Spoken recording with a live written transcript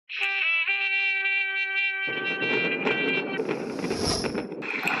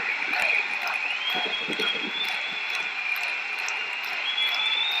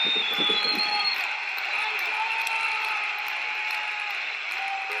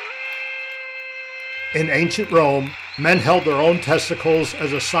In ancient Rome, men held their own testicles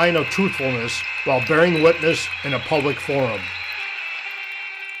as a sign of truthfulness while bearing witness in a public forum.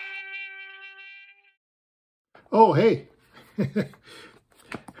 Oh, hey.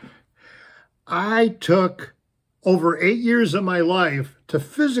 I took over 8 years of my life to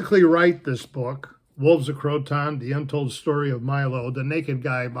physically write this book, Wolves of Croton, The Untold Story of Milo, the naked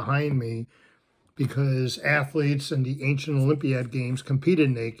guy behind me, because athletes in the ancient Olympiad games competed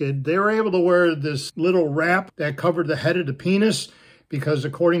naked. They were able to wear this little wrap that covered the head of the penis because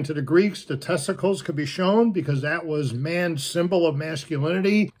according to the Greeks, the testicles could be shown because that was man's symbol of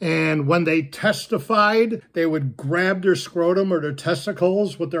masculinity. And when they testified, they would grab their scrotum or their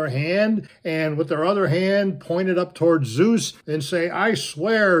testicles with their hand and with their other hand pointed up towards Zeus and say, "I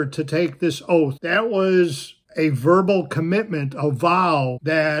swear to take this oath." That was a verbal commitment, a vow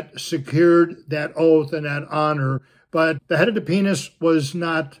that secured that oath and that honor. But the head of the penis was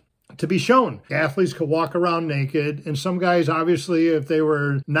not to be shown. Athletes could walk around naked, and some guys, obviously, if they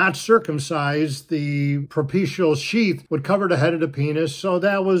were not circumcised, the propitial sheath would cover the head of the penis, so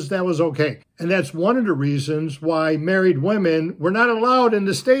that was okay. And that's one of the reasons why married women were not allowed in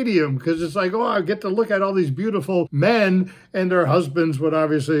the stadium, because it's like, oh, I get to look at all these beautiful men, and their husbands would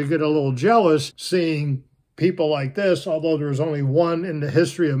obviously get a little jealous seeing people like this, although there was only one in the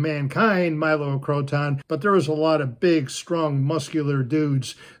history of mankind, Milo of Croton, but there was a lot of big, strong, muscular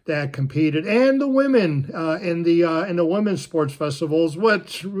dudes that competed, and the women in the women's sports festivals,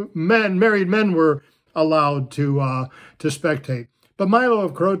 which married men were allowed to spectate. But Milo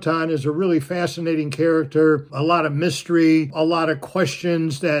of Croton is a really fascinating character, a lot of mystery, a lot of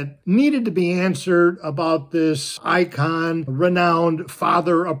questions that needed to be answered about this icon, renowned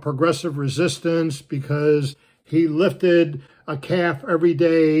father of progressive resistance, because he lifted a calf every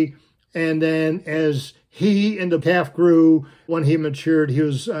day, and then as he and the calf grew, when he matured, he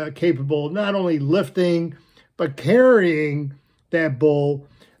was capable of not only lifting, but carrying that bull.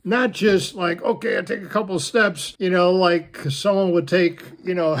 Not just like, okay, I take a couple of steps, like someone would take,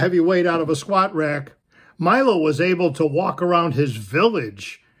 heavy weight out of a squat rack. Milo was able to walk around his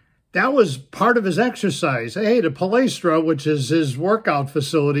village. That was part of his exercise. Hey, the palestra, which is his workout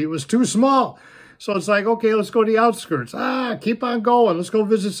facility, was too small. So it's like, okay, let's go to the outskirts. Keep on going. Let's go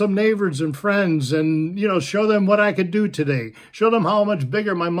visit some neighbors and friends and, show them what I could do today. Show them how much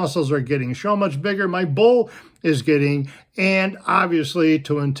bigger my muscles are getting. Show how much bigger my bull is getting. And obviously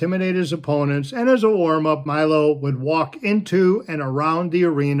to intimidate his opponents. And as a warm-up, Milo would walk into and around the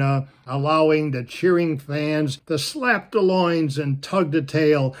arena, allowing the cheering fans to slap the loins and tug the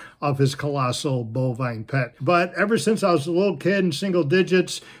tail of his colossal bovine pet. But ever since I was a little kid in single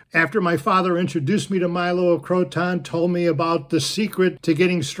digits, after my father introduced me to Milo of Croton, told me about the secret to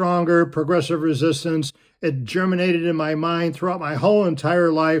getting stronger, progressive resistance, it germinated in my mind throughout my whole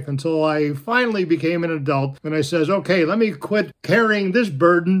entire life until I finally became an adult. And I says, okay, let me quit carrying this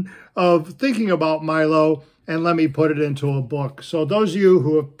burden of thinking about Milo and let me put it into a book. So those of you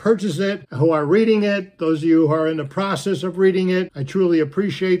who have purchased it, who are reading it, those of you who are in the process of reading it, I truly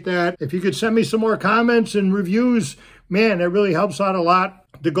appreciate that. If you could send me some more comments and reviews, man, that really helps out a lot.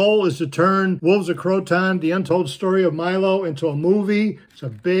 The goal is to turn Wolves of Croton, The Untold Story of Milo, into a movie. It's a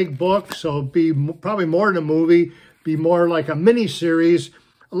big book, so it'll be probably more than a movie, be more like a mini-series.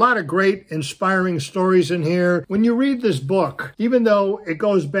 A lot of great, inspiring stories in here. When you read this book, even though it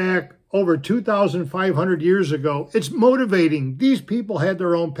goes back over 2,500 years ago, it's motivating. These people had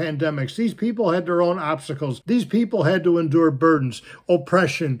their own pandemics. These people had their own obstacles. These people had to endure burdens,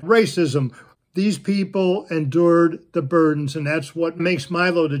 oppression, racism. These people endured the burdens, and that's what makes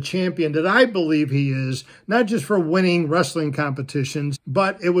Milo the champion that I believe he is, not just for winning wrestling competitions,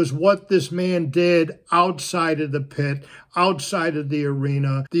 but it was what this man did outside of the pit, outside of the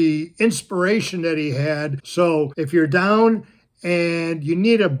arena, the inspiration that he had. So if you're down and you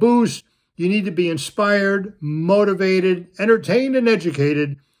need a boost, you need to be inspired, motivated, entertained, and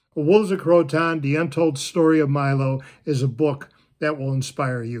educated, Wolves of Croton, The Untold Story of Milo is a book that will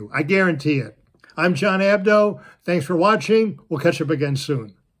inspire you. I guarantee it. I'm John Abdo. Thanks for watching. We'll catch up again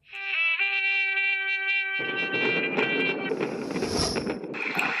soon.